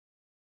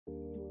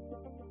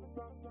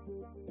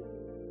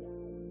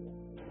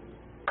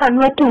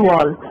Convert to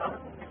wall.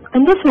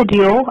 In this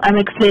video, I am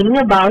explaining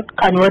about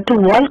Convert to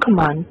wall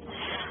command.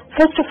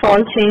 First of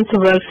all, change the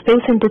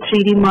workspace into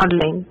 3D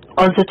modeling.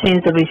 Also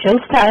change the visual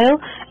style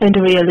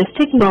into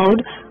realistic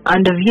mode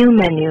under View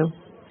menu.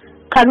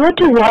 Convert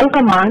to wall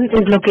command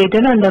is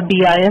located under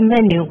BIM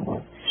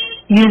menu.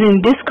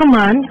 Using this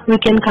command, we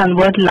can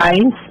convert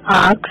lines,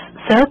 arcs,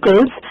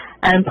 circles,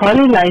 and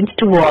polylines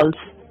to walls.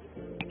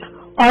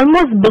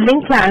 Almost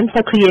building plans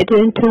are created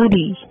in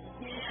 2D.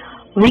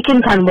 We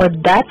can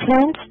convert that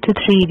plans to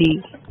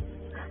 3D.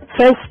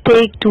 First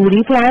take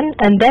 2D plan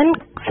and then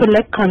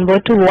select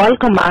Convert to Wall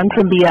command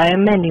from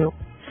BIM menu.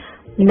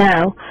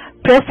 Now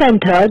press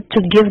enter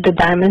to give the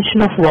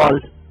dimension of wall.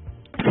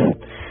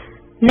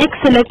 Next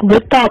select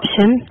width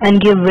option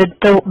and give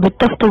width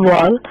of the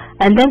wall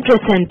and then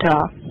press enter.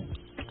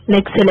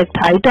 Next select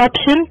height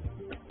option,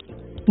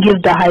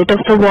 give the height of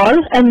the wall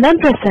and then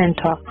press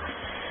enter.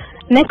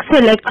 Next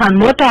select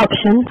convert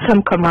option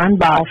from command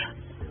bar.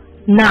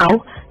 Now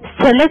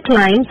select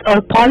lines or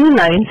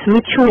polylines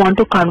which you want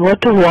to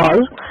convert to wall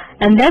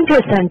and then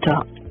press enter.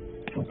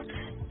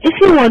 If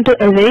you want to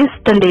erase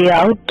the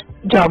layout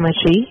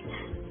geometry,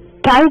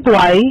 type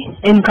Y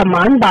in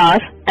command bar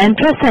and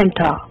press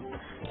enter.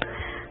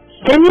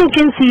 Then you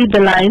can see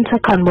the lines are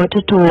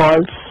converted to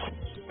walls.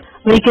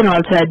 We can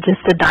also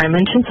adjust the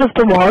dimensions of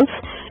the walls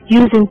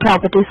using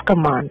properties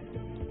command.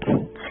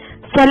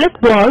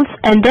 Select walls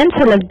and then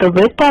select the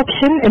width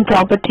option in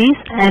properties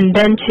and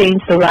then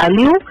change the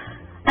value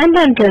and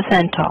then press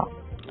enter.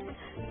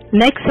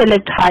 Next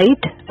select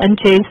height and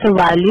change the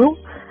value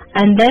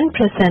and then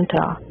press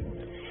enter.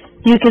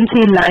 You can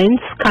see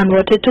lines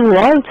converted to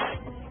walls.